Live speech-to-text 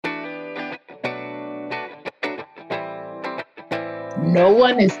No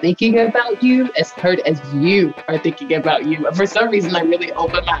one is thinking about you as hard as you are thinking about you. And for some reason, I really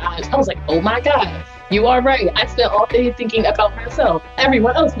opened my eyes. I was like, oh my God, you are right. I spent all day thinking about myself.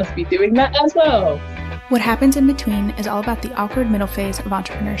 Everyone else must be doing that as well. What happens in between is all about the awkward middle phase of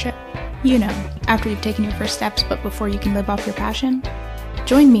entrepreneurship. You know, after you've taken your first steps, but before you can live off your passion.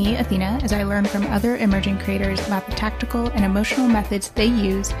 Join me, Athena, as I learn from other emerging creators about the tactical and emotional methods they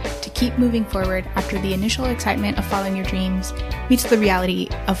use to keep moving forward after the initial excitement of following your dreams meets the reality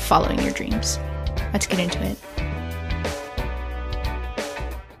of following your dreams. Let's get into it.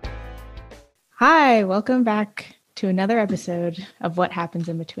 Hi, welcome back to another episode of What Happens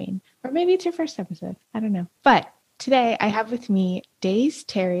in Between. Or maybe it's your first episode. I don't know. But today I have with me Days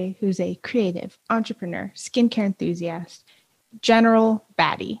Terry, who's a creative, entrepreneur, skincare enthusiast, general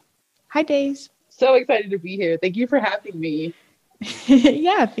baddie. Hi, Days. So excited to be here. Thank you for having me.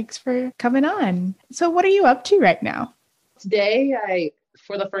 Yeah, thanks for coming on. So what are you up to right now? Today,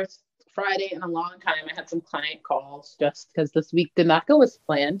 for the first Friday in a long time, I had some client calls just because this week did not go as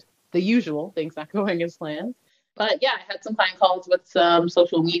planned. The usual things not going as planned. But yeah, I had some client calls with some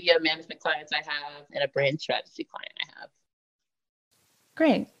social media management clients I have and a brand strategy client I have.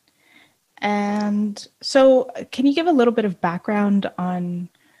 Great. And so can you give a little bit of background on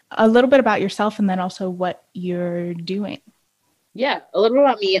a little bit about yourself and then also what you're doing? Yeah, a little bit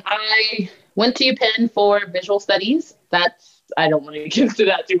about me. I went to UPenn for visual studies. I don't want to get into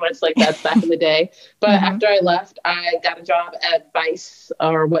that too much, like that's back in the day. But after I left, I got a job at Vice,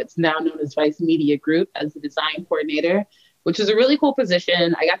 or what's now known as Vice Media Group, as the design coordinator, which is a really cool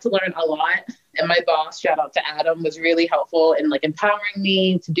position. I got to learn a lot. And my boss, shout out to Adam, was really helpful in like empowering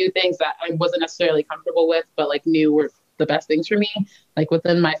me to do things that I wasn't necessarily comfortable with, but like knew were the best things for me. Like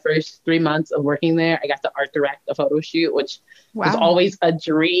within my first 3 months of working there, I got to art direct a photo shoot, which was always a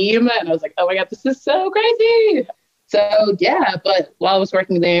dream. And I was like, oh my God, this is so crazy. So yeah, but while I was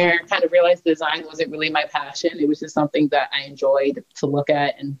working there, I kind of realized design wasn't really my passion. It was just something that I enjoyed to look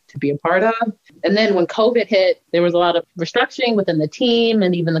at and to be a part of. And then when COVID hit, there was a lot of restructuring within the team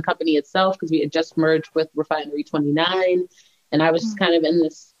and even the company itself, because we had just merged with Refinery 29. And I was just kind of in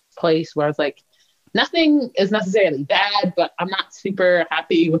this place where I was like, nothing is necessarily bad, but I'm not super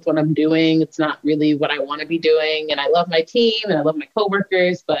happy with what I'm doing. It's not really what I want to be doing. And I love my team and I love my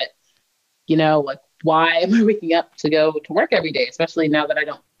coworkers, but you know, like, why am I waking up to go to work every day, especially now that I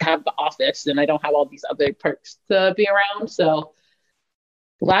don't have the office and I don't have all these other perks to be around. So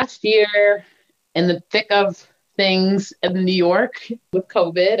last year, in the thick of things in New York with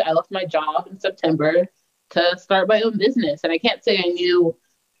COVID, I left my job in September to start my own business. And I can't say I knew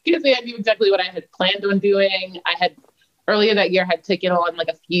exactly what I had planned on doing. I had earlier that year had taken on like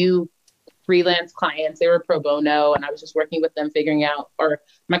a few freelance clients. They were pro bono, and I was just working with them, figuring out, or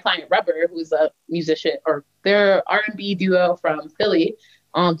my client Rubber, who's a musician, or their R&B duo from Philly,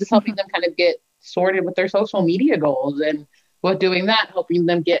 just helping them kind of get sorted with their social media goals. And while doing that, helping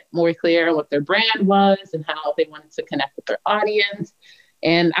them get more clear on what their brand was and how they wanted to connect with their audience.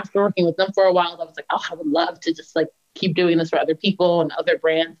 And after working with them for a while, I was like, oh, I would love to just like keep doing this for other people and other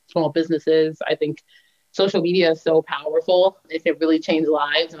brands, small businesses. I think social media is so powerful. It can really change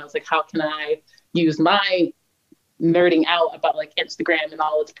lives. And I was like, how can I use my nerding out about like Instagram and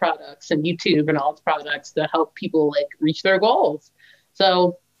all its products and YouTube and all its products to help people like reach their goals?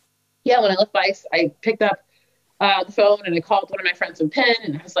 So yeah, when I left Vice, I picked up the phone and I called one of my friends from Penn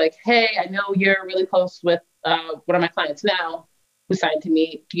and I was like, hey, I know you're really close with one of my clients now who signed to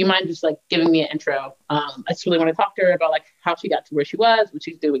me. Do you mind just like giving me an intro? I just really want to talk to her about like how she got to where she was, what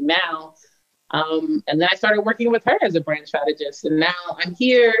she's doing now. And then I started working with her as a brand strategist. And now I'm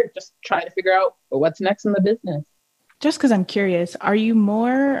here just trying to figure out what's next in the business. Just because I'm curious, are you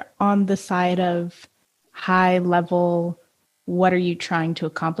more on the side of high level, what are you trying to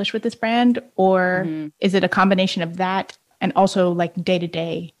accomplish with this brand? Or is it a combination of that and also like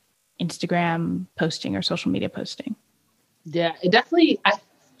day-to-day Instagram posting or social media posting? Yeah, it definitely, I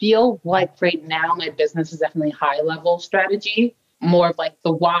feel like right now my business is definitely high level strategy. More of like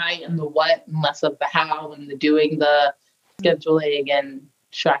the why and the what and less of the how and the doing, the scheduling and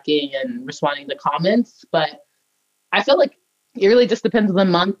tracking and responding to comments. But I feel like it really just depends on the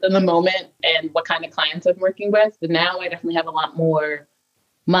month and the moment and what kind of clients I'm working with. But now I definitely have a lot more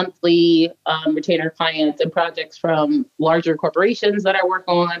monthly retainer clients and projects from larger corporations that I work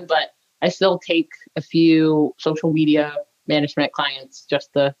on. But I still take a few social media management clients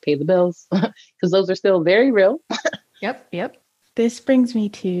just to pay the bills because those are still very real. Yep. This brings me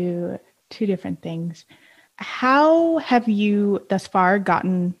to two different things. How have you thus far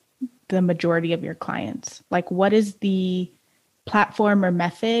gotten the majority of your clients? Like, what is the platform or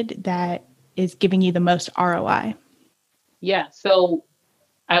method that is giving you the most ROI? Yeah. So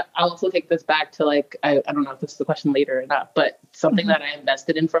I'll also take this back to like, I don't know if this is the question later or not, but something that I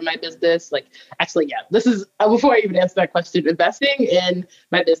invested in for my business, like actually, yeah, this is before I even answer that question, investing in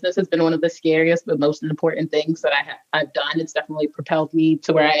my business has been one of the scariest, but most important things that I've done. It's definitely propelled me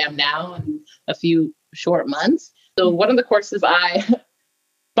to where I am now in a few short months. So one of the courses I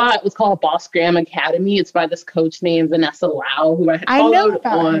bought was called Boss Graham Academy. It's by this coach named Vanessa Lau, who I had know followed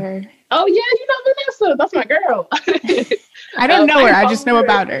about on. her. Oh yeah, you know Vanessa. That's my girl. I don't know her. I just know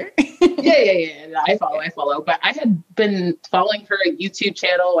about her. Yeah. I follow. But I had been following her YouTube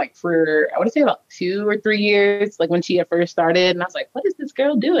channel like for, I want to say about 2 or 3 years, like when she had first started. And I was like, what is this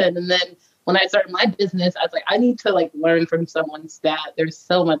girl doing? And then when I started my business, I was like, I need to like learn from someone's stat. There's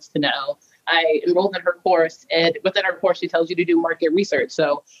so much to know. I enrolled in her course, and within her course, she tells you to do market research.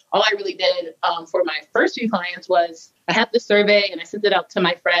 So all I really did for my first few clients was I had this survey and I sent it out to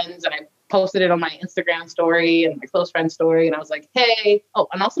my friends, and I posted it on my Instagram story and my close friend story. And I was like, hey,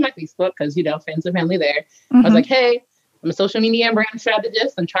 and also my Facebook, because, you know, friends and family there. I was like, hey, I'm a social media and brand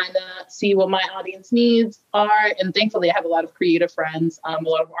strategist. I'm trying to see what my audience needs are. And thankfully, I have a lot of creative friends. A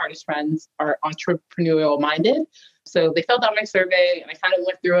lot of artist friends are entrepreneurial minded. So they filled out my survey and I kind of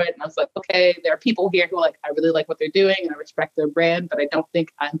went through it and I was like, okay, there are people here who like, I really like what they're doing and I respect their brand, but I don't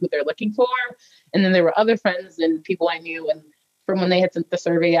think I'm who they're looking for. And then there were other friends and people I knew, and from when they had sent the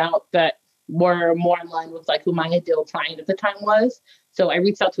survey out, that were more in line with like who my ideal client at the time was. So I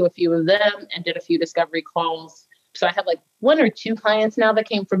reached out to a few of them and did a few discovery calls. So I have like 1 or 2 clients now that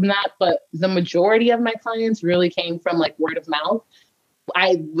came from that, but the majority of my clients really came from like word of mouth.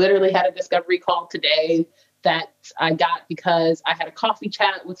 I literally had a discovery call today that I got because I had a coffee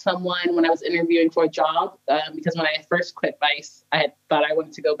chat with someone when I was interviewing for a job. Because when I first quit Vice, I had thought I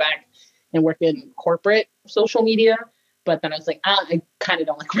wanted to go back and work in corporate social media. But then I was like, I kind of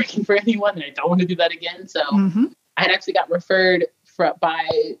don't like working for anyone and I don't want to do that again. So I had actually got referred by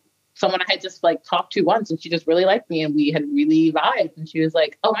someone I had just like talked to once, and she just really liked me and we had really vibed. And she was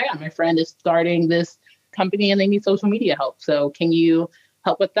like, oh my God, my friend is starting this company and they need social media help. So can you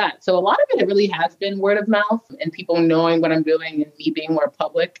help with that? So a lot of it really has been word of mouth and people knowing what I'm doing and me being more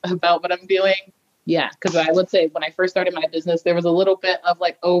public about what I'm doing. Yeah, because I would say when I first started my business, there was a little bit of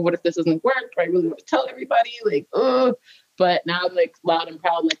like, oh, what if this doesn't work? Do I really want to tell everybody? Like, oh, but now I'm like loud and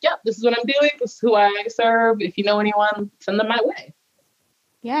proud, like, yep, this is what I'm doing. This is who I serve. If you know anyone, send them my way.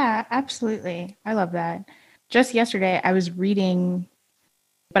 Yeah, absolutely. I love that. Just yesterday, I was reading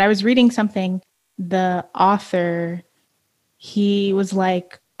something. The author, he was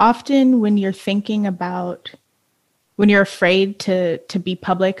like, often when you're afraid to be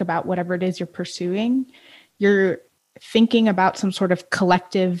public about whatever it is you're pursuing, you're thinking about some sort of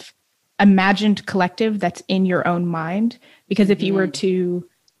imagined collective that's in your own mind. Because if you were to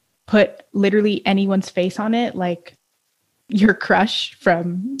put literally anyone's face on it, like your crush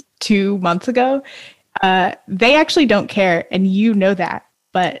from 2 months ago, they actually don't care. And you know that.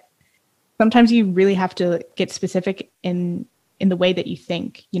 But sometimes you really have to get specific in the way that you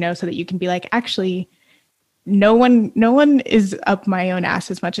think, you know, so that you can be like, actually, no one is up my own ass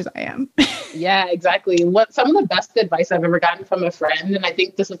as much as I am. Yeah, exactly. Some of the best advice I've ever gotten from a friend, and I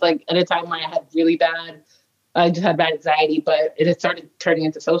think this was like at a time when I just had bad anxiety, but it had started turning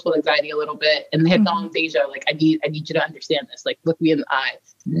into social anxiety a little bit. And they had gone, Deja, like, I need you to understand this. Like, look me in the eye.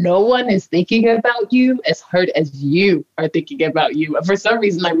 No one is thinking about you as hard as you are thinking about you. And for some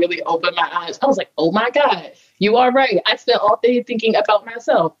reason, I really opened my eyes. I was like, oh my God, you are right. I spent all day thinking about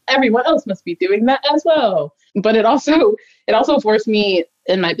myself. Everyone else must be doing that as well. But it also forced me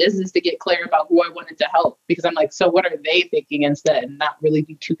in my business to get clear about who I wanted to help, because I'm like, so what are they thinking instead, and not really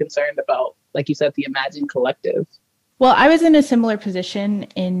be too concerned about, like you said, the imagined collective. Well, I was in a similar position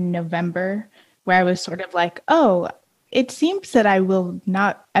in November where I was sort of like, oh, it seems that I will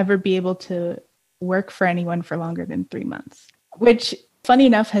not ever be able to work for anyone for longer than 3 months, which funny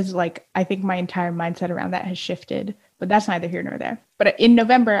enough has like, I think my entire mindset around that has shifted, but that's neither here nor there. But in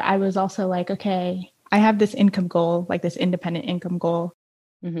November, I was also like, okay, I have this income goal, like this independent income goal.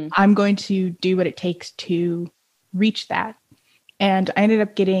 I'm going to do what it takes to reach that. And I ended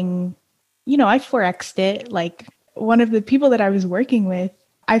up getting, I Forexed it. Like, one of the people that I was working with,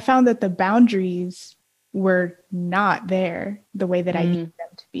 I found that the boundaries were not there the way that I needed them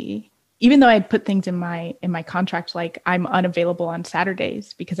to be. Even though I'd put things in my contract, like I'm unavailable on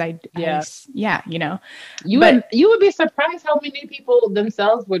Saturdays because You would be surprised how many people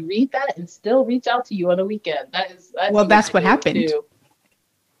themselves would read that and still reach out to you on the weekend. That's what happened. Too.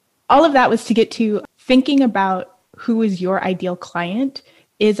 All of that was to get to thinking about who is your ideal client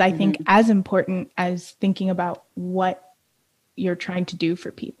is, I think, as important as thinking about what you're trying to do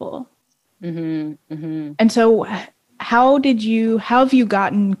for people. And so how have you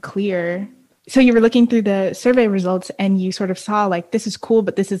gotten clear? So you were looking through the survey results and you sort of saw like, this is cool,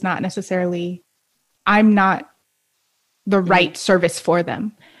 but this is not necessarily, I'm not the right service for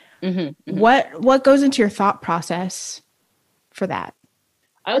them. What goes into your thought process for that?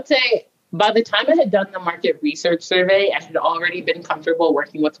 I would say by the time I had done the market research survey, I had already been comfortable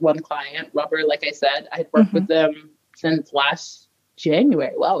working with one client, Rubber. Like I said, I had worked with them since last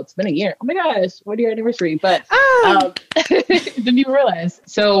January. Wow, it's been a year. Oh my gosh, what year anniversary? But didn't even realize.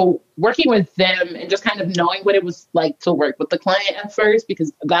 So working with them and just kind of knowing what it was like to work with the client at first,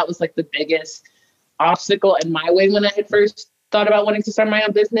 because that was like the biggest obstacle in my way when I had first thought about wanting to start my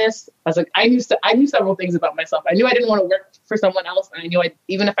own business. I was like, I knew several things about myself. I knew I didn't want to work for someone else. And I knew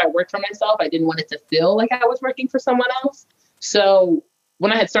even if I worked for myself, I didn't want it to feel like I was working for someone else. So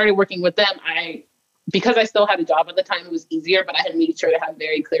when I had started working with them, because I still had a job at the time, it was easier, but I had made sure to have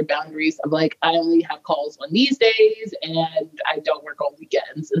very clear boundaries of like, I only have calls on these days and I don't work on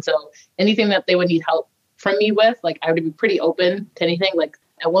weekends. And so anything that they would need help from me with, like I would be pretty open to anything. Like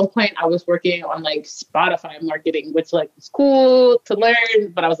at one point I was working on like Spotify marketing, which like was cool to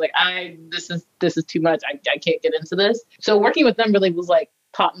learn, but I was like, this is too much. I can't get into this. So working with them really was like,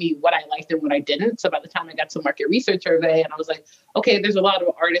 taught me what I liked and what I didn't. So by the time I got to market research survey and I was like, okay, there's a lot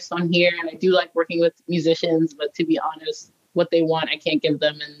of artists on here and I do like working with musicians, but to be honest, what they want, I can't give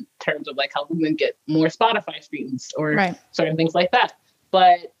them in terms of like helping them get more Spotify streams or certain things like that.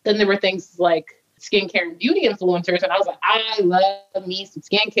 But then there were things like skincare and beauty influencers. And I was like, I love me some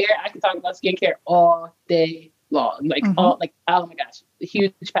skincare. I can talk about skincare all day long. Like, oh my gosh, a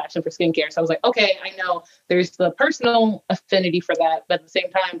huge passion for skincare. So I was like, okay, I know there's the personal affinity for that, but at the same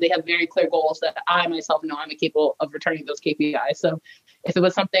time, they have very clear goals that I myself know I'm capable of returning those KPIs. So if it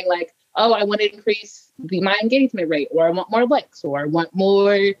was something like, oh, I want to increase my engagement rate, or I want more likes, or I want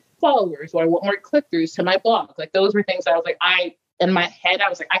more followers, or I want more click-throughs to my blog, like those were things that I was like, in my head, I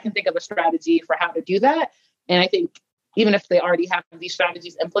was like, I can think of a strategy for how to do that. And I think even if they already have these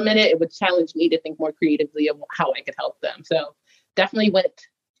strategies implemented, it would challenge me to think more creatively of how I could help them. So definitely went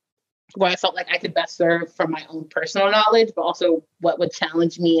where I felt like I could best serve from my own personal knowledge, but also what would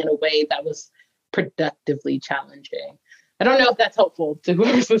challenge me in a way that was productively challenging. I don't know if that's helpful to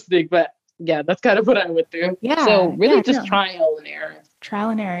whoever's listening, but yeah, that's kind of what I went through. Yeah. So really just trial and error. Trial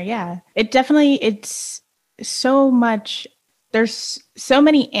and error. Yeah. It's so much. There's so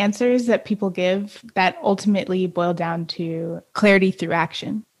many answers that people give that ultimately boil down to clarity through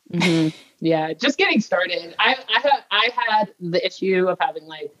action. Yeah, just getting started. I had the issue of having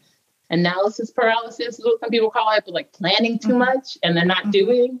like analysis paralysis, is what some people call it, but like planning too much and then not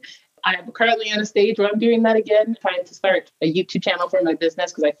doing. I'm currently in a stage where I'm doing that again, trying to start a YouTube channel for my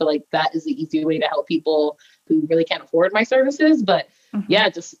business because I feel like that is the easy way to help people who really can't afford my services. But yeah,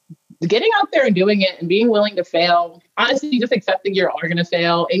 just getting out there and doing it and being willing to fail. Honestly, just accepting you're all going to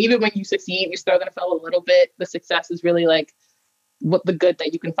fail. And even when you succeed, you're still going to fail a little bit. The success is really like what the good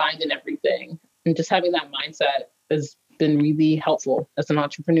that you can find in everything. And just having that mindset has been really helpful as an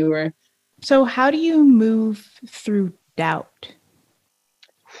entrepreneur. So how do you move through doubt?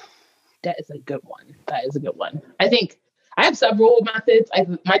 That is a good one. I think I have several methods.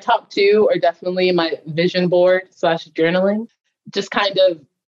 My top two are definitely my vision board / journaling. Just kind of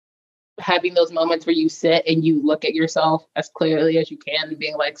having those moments where you sit and you look at yourself as clearly as you can and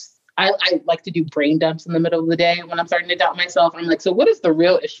being like, I like to do brain dumps in the middle of the day when I'm starting to doubt myself. I'm like, so what is the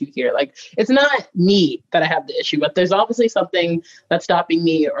real issue here? Like, it's not me that I have the issue, but there's obviously something that's stopping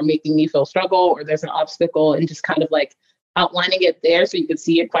me or making me feel struggle, or there's an obstacle, and just kind of like outlining it there so you can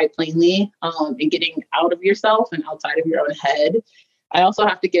see it quite plainly, and getting out of yourself and outside of your own head. I also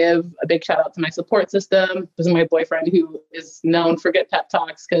have to give a big shout out to my support system. This is my boyfriend, who is known for good pep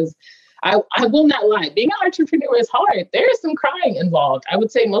talks, because I will not lie. Being an entrepreneur is hard. There is some crying involved. I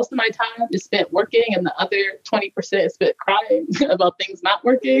would say most of my time is spent working and the other 20% is spent crying about things not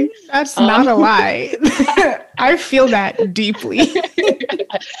working. That's not a lie. I feel that deeply.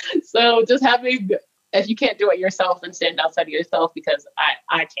 So just having, if you can't do it yourself, then stand outside of yourself, because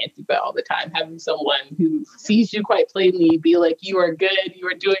I can't do it all the time. Having someone who sees you quite plainly be like, you are good, you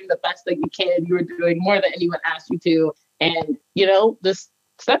are doing the best that you can, you are doing more than anyone asked you to. And, this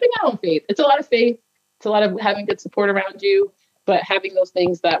stepping out on faith. It's a lot of faith. It's a lot of having good support around you, but having those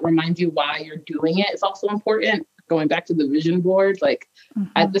things that remind you why you're doing it is also important. Going back to the vision board, like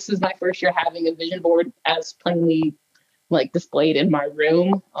this is my first year having a vision board as plainly like displayed in my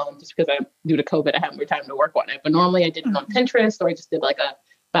room, just because due to COVID, I have more time to work on it. But normally I did it on Pinterest, or I just did like a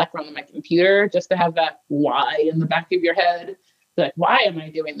background on my computer just to have that why in the back of your head. like, why am I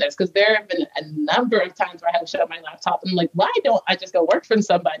doing this? Because there have been a number of times where I have shut my laptop and I'm like, why don't I just go work for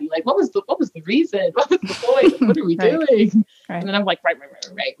somebody? Like, what was the reason? What was the point? Like, what are we doing? Right. And then I'm like, right.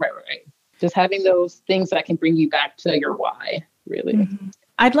 Just having those things that can bring you back to your why, really. Mm-hmm.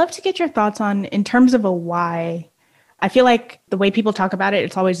 I'd love to get your thoughts on, in terms of a why. I feel like the way people talk about it,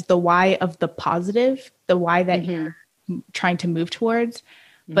 it's always the why of the positive, the why that you're trying to move towards.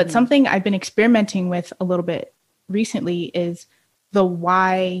 But something I've been experimenting with a little bit recently is the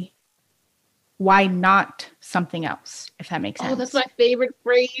why not something else, if that makes sense. Oh, that's my favorite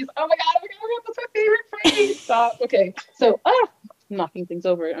phrase. Oh my God, that's my favorite phrase. Stop. Okay. So, I'm knocking things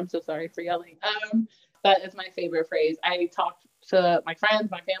over. I'm so sorry for yelling. That is my favorite phrase. I talked to my friends,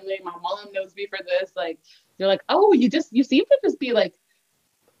 my family, my mom knows me for this. Like, they're like, oh, you seem to just be like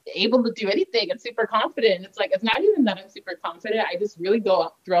able to do anything and super confident. It's like, it's not even that I'm super confident. I just really go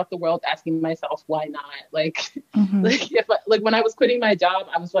out throughout the world asking myself, why not? Like, like when I was quitting my job,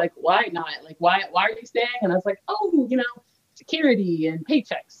 I was like, why not? Like, why are you staying? And I was like, oh, security and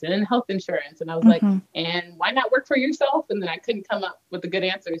paychecks and health insurance. And I was like, and why not work for yourself? And then I couldn't come up with a good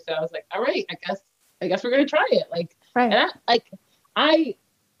answer. So I was like, all right, I guess we're going to try it. Like, right. And I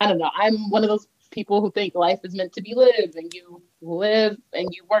don't know. I'm one of those people who think life is meant to be lived, and you live and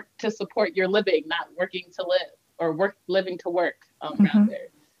you work to support your living, not working to live, or living to work, rather.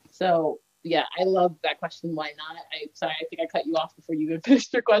 So yeah, I love that question. Why not? Sorry, I think I cut you off before you even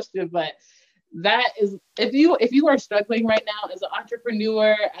finished your question, but that is, if you are struggling right now as an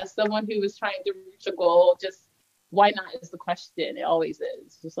entrepreneur, as someone who is trying to reach a goal, just why not is the question. It always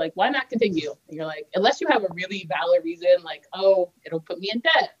is. Just like, why not continue? And you're like, unless you have a really valid reason, like, oh, it'll put me in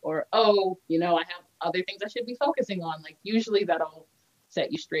debt, or, oh, I have other things I should be focusing on. Like, usually that'll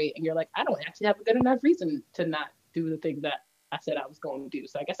set you straight. And you're like, I don't actually have a good enough reason to not do the thing that I said I was going to do.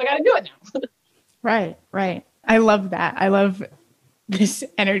 So I guess I got to do it now. Right. I love that. I love this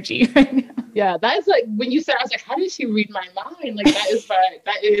energy right now. Yeah, that's like, when you said, I was like, how did she read my mind? Like,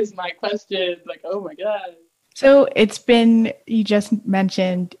 that is my question. Like, oh my God. So you just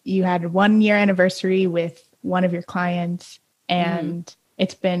mentioned you had 1 year anniversary with one of your clients, and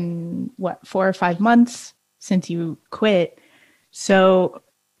it's been 4 or 5 months since you quit. So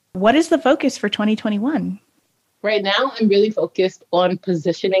what is the focus for 2021? Right now, I'm really focused on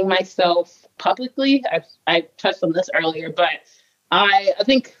positioning myself publicly. I touched on this earlier, but I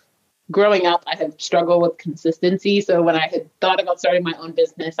think growing up, I had struggled with consistency. So when I had thought about starting my own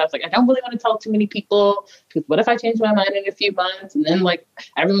business, I was like, I don't really want to tell too many people, because what if I change my mind in a few months? And then like,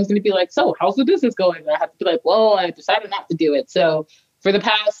 everyone's going to be like, so how's the business going? And I have to be like, well, I decided not to do it. So for the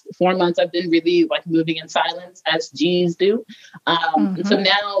past 4 months, I've been really like moving in silence, as G's do. And so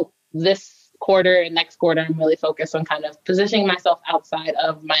now this quarter and next quarter, I'm really focused on kind of positioning myself outside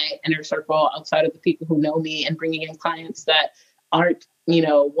of my inner circle, outside of the people who know me, and bringing in clients that aren't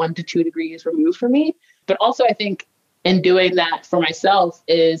 1 to 2 degrees removed from me. But also, I think in doing that for myself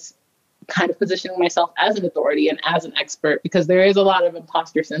is kind of positioning myself as an authority and as an expert, because there is a lot of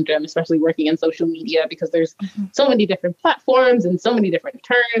imposter syndrome, especially working in social media, because there's so many different platforms and so many different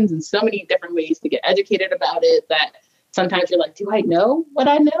terms and so many different ways to get educated about it, that sometimes you're like, do I know what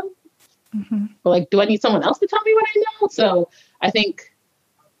I know? Or like, do I need someone else to tell me what I know? So I think,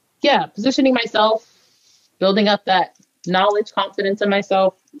 positioning myself, building up that knowledge, confidence in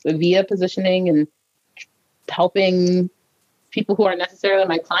myself via positioning, and helping people who aren't necessarily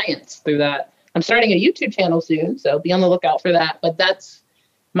my clients through that. I'm starting a YouTube channel soon, so be on the lookout for that. But that's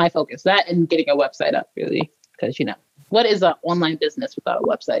my focus, that and getting a website up, really, because, what is an online business without a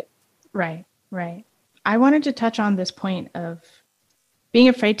website? Right. I wanted to touch on this point of being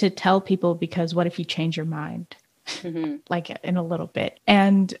afraid to tell people, because what if you change your mind? Like in a little bit.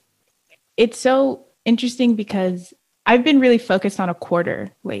 And it's so interesting because I've been really focused on a quarter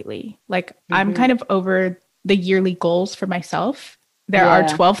lately. Like I'm kind of over the yearly goals for myself. There are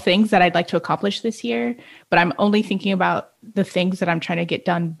 12 things that I'd like to accomplish this year, but I'm only thinking about the things that I'm trying to get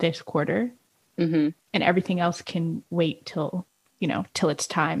done this quarter. And everything else can wait till it's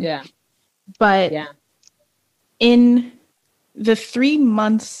time. Yeah. But in the 3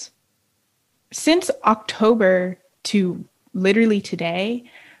 months since October to literally today,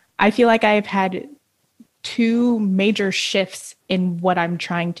 I feel like I have had 2 major shifts in what I'm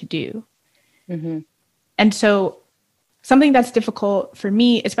trying to do. And so something that's difficult for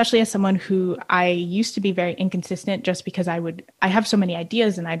me, especially as someone who I used to be very inconsistent, just because I have so many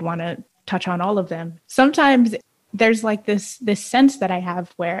ideas and I'd want to touch on all of them. Sometimes there's like this sense that I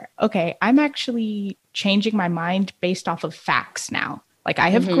have where, okay, I'm actually changing my mind based off of facts now. Like I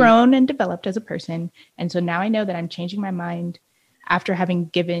have grown and developed as a person. And so now I know that I'm changing my mind after having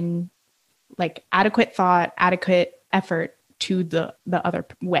given like adequate thought, adequate effort to the other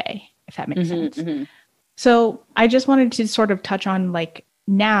way, if that makes sense. Mm-hmm. So I just wanted to sort of touch on like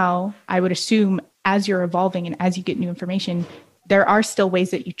now, I would assume as you're evolving and as you get new information, there are still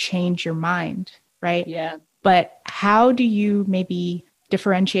ways that you change your mind, right? Yeah. But how do you maybe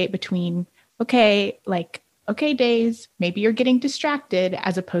differentiate between, okay, days, maybe you're getting distracted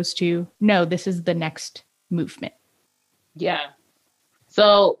as opposed to, no, this is the next movement. Yeah.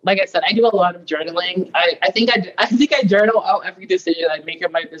 So like I said, I do a lot of journaling. I think I journal out every decision I make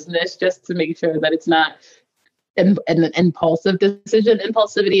in my business just to make sure that it's not an impulsive decision.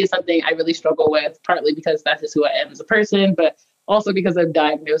 Impulsivity is something I really struggle with, partly because that is who I am as a person, but also because I'm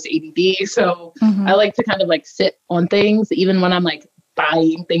diagnosed ADD. So I like to kind of like sit on things, even when I'm like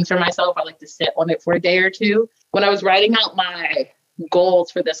buying things for myself. I like to sit on it for a day or two. When I was writing out my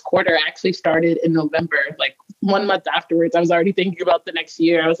goals for this quarter, I actually started in November. Like 1 month afterwards, I was already thinking about the next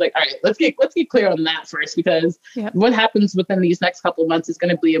year. I was like, all right, let's get clear on that first, because what happens within these next couple of months is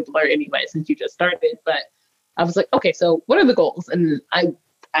going to be a blur anyway, since you just started. But I was like, okay, so what are the goals? And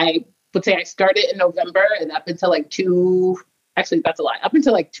I would say I started in November, and up until like that's a lie. Up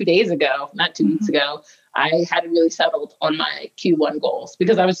until like 2 days ago, not 2 weeks ago, I hadn't really settled on my Q1 goals,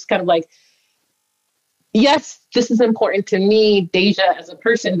 because I was just kind of like, yes, this is important to me, Deja, as a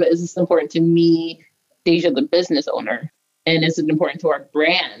person, but is this important to me, Deja, the business owner? And is it important to our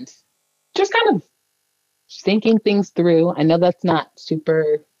brand? Just kind of thinking things through. I know that's not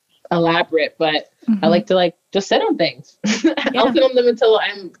super elaborate, but I like to just sit on things. I'll sit on them until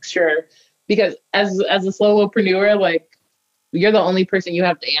I'm sure, because as a solopreneur, like, you're the only person you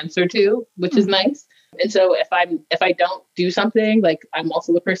have to answer to, which is nice. And so if I don't do something, like, I'm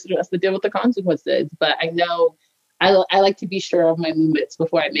also the person who has to deal with the consequences. But I know I like to be sure of my movements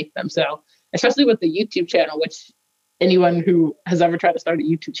before I make them. So especially with the YouTube channel, which anyone who has ever tried to start a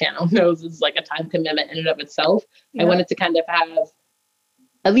YouTube channel knows is like a time commitment in and of itself. I wanted to kind of have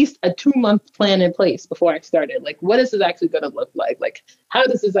at least a 2-month plan in place before I started. Like, what is this actually going to look like? Like, how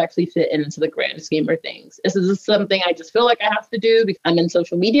does this actually fit into the grand scheme of things? Is this something I just feel like I have to do because I'm in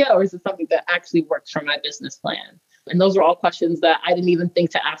social media, or is it something that actually works for my business plan? And those are all questions that I didn't even think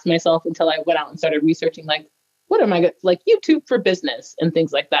to ask myself until I went out and started researching, like, what am I, like, YouTube for business and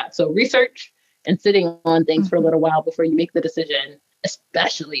things like that. So research and sitting on things for a little while before you make the decision,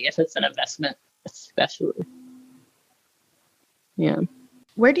 especially if it's an investment, especially. Yeah.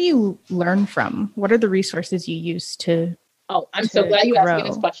 Where do you learn from? What are the resources you use to Oh, I'm so glad you asked me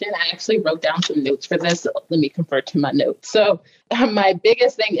this question. I actually wrote down some notes for this. Let me convert to my notes. So my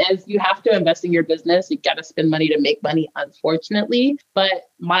biggest thing is you have to invest in your business. You got to spend money to make money, unfortunately. But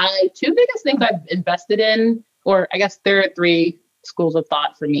my 2 biggest things I've invested in, or I guess there are 3 schools of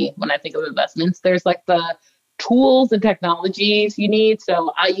thought for me when I think of investments. There's like the tools and technologies you need.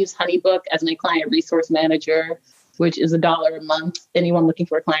 So I use HoneyBook as my client resource manager, which is $1 a month. Anyone looking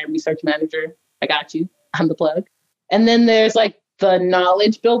for a client research manager, I got you. I'm the plug. And then there's like the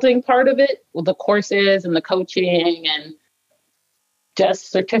knowledge building part of it, with the courses and the coaching and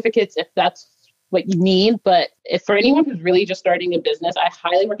just certificates, if that's what you need. But if for anyone who's really just starting a business, I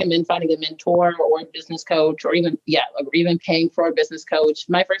highly recommend finding a mentor or a business coach, or even paying for a business coach.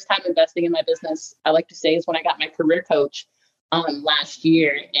 My first time investing in my business, I like to say, is when I got my career coach last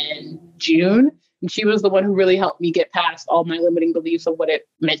year in June. And she was the one who really helped me get past all my limiting beliefs of what it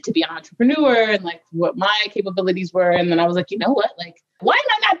meant to be an entrepreneur and like what my capabilities were. And then I was like, you know what, like, why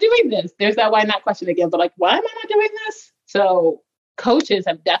am I not doing this? There's that why not question again, but like, why am I not doing this? So coaches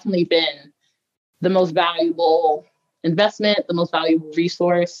have definitely been the most valuable investment, the most valuable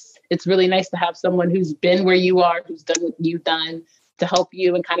resource. It's really nice to have someone who's been where you are, who's done what you've done, to help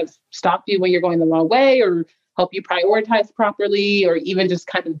you and kind of stop you when you're going the wrong way, or help you prioritize properly, or even just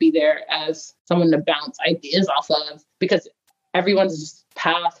kind of be there as someone to bounce ideas off of, because everyone's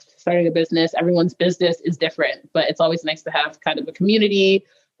path starting a business, everyone's business is different, but it's always nice to have kind of a community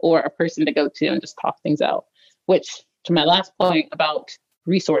or a person to go to and just talk things out. Which, to my last point about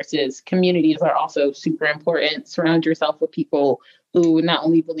resources, communities are also super important. Surround yourself with people who not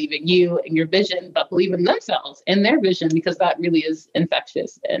only believe in you and your vision, but believe in themselves and their vision, because that really is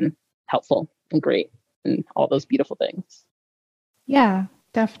infectious and helpful and great. And all those beautiful things. Yeah,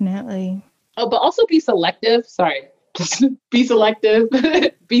 definitely. Oh, but also be selective. Sorry, just be selective.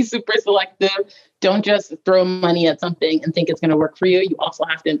 Be super selective. Don't just throw money at something and think it's going to work for you. You also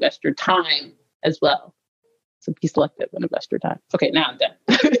have to invest your time as well. So be selective and invest your time. Okay, now I'm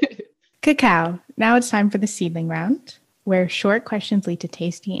done. Cacao. Now it's time for the seedling round, where short questions lead to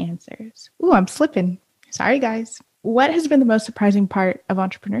tasty answers. Ooh, I'm slipping. Sorry, guys. What has been the most surprising part of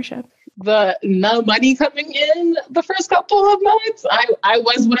entrepreneurship? The no money coming in the first couple of months. I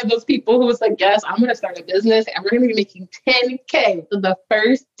was one of those people who was like, yes, I'm going to start a business and we're going to be making 10K for the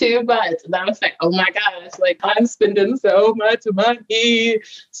first 2 months. And I was like, oh my gosh, like I'm spending so much money.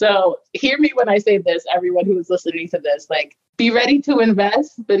 So hear me when I say this, everyone who is listening to this, like be ready to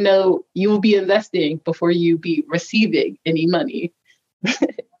invest, but no, you will be investing before you be receiving any money.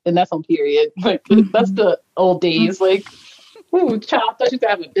 And that's on period. Like that's the old days. Like, ooh, child, I thought you could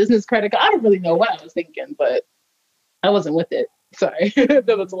have a business credit card. I don't really know what I was thinking, but I wasn't with it. Sorry,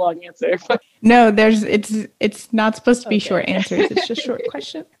 that was a long answer. No, it's not supposed to be short answers. It's just short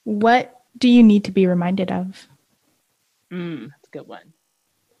questions. What do you need to be reminded of? That's a good one.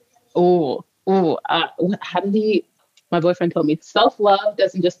 How did my boyfriend told me, self-love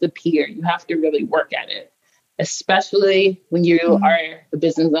doesn't just appear. You have to really work at it, especially when you are a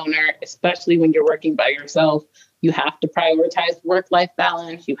business owner, especially when you're working by yourself. You have to prioritize work-life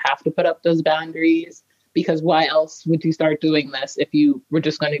balance. You have to put up those boundaries, because why else would you start doing this if you were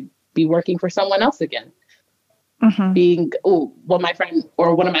just going to be working for someone else again? What my friend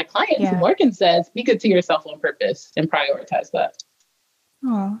or one of my clients, Morgan, says, be good to yourself on purpose and prioritize that.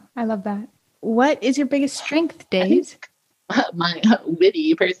 Oh, I love that. What is your biggest strength, Days? My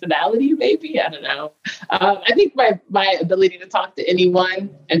witty personality, maybe. I don't know. I think my ability to talk to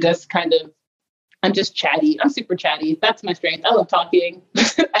anyone and just kind of, I'm just chatty. I'm super chatty. That's my strength. I love talking.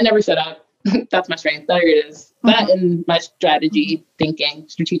 I never shut up. That's my strength. There it is. That and my strategic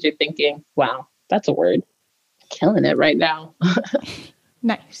thinking. Wow, that's a word. Killing it right now.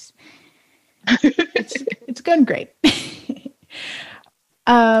 Nice. It's going great.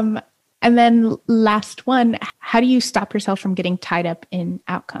 And then last one, how do you stop yourself from getting tied up in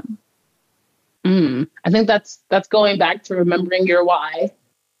outcome? I think that's going back to remembering your why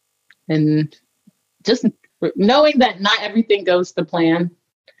and just knowing that not everything goes to plan,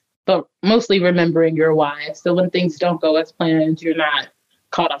 but mostly remembering your why. So when things don't go as planned, you're not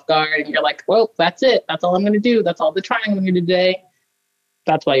caught off guard and you're like, well, that's it. That's all I'm going to do. That's all the trying I'm going to do today.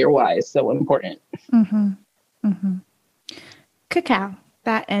 That's why your why is so important. Cacao.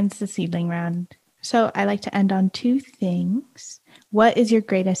 That ends the seedling round. So I like to end on 2 things. What is your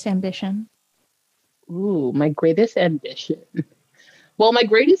greatest ambition? Ooh, my greatest ambition. Well, my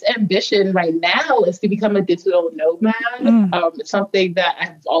greatest ambition right now is to become a digital nomad. It's something that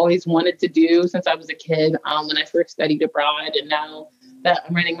I've always wanted to do since I was a kid, when I first studied abroad. And now that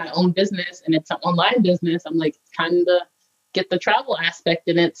I'm running my own business and it's an online business, I'm like kind of get the travel aspect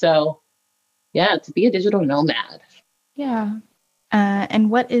in it. So yeah, to be a digital nomad. Yeah. And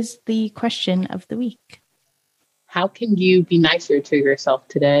what is the question of the week? How can you be nicer to yourself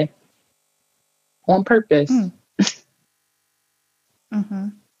today? On purpose.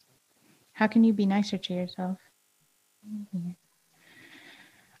 How can you be nicer to yourself?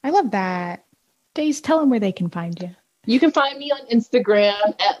 I love that. Days, tell them where they can find you. You can find me on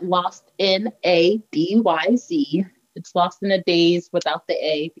Instagram at LostInADYZ. It's Lost in a Days without the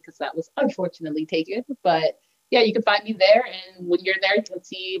A because that was unfortunately taken. But yeah, you can find me there. And when you're there, you'll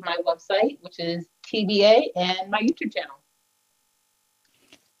see my website, which is TBA, and my YouTube channel.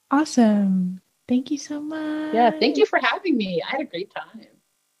 Awesome. Thank you so much. Yeah, thank you for having me. I had a great time.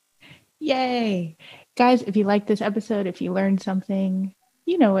 Yay. Guys, if you like this episode, if you learned something,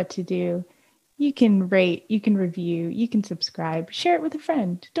 you know what to do. You can rate, you can review, you can subscribe, share it with a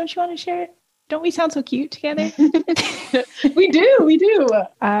friend. Don't you want to share it? Don't we sound so cute together? We do.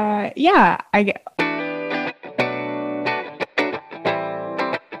 Yeah,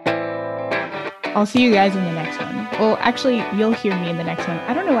 I'll see you guys in the next one. Well, actually, you'll hear me in the next one.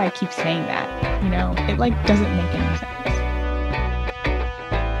 I don't know why I keep saying that. It doesn't make any sense.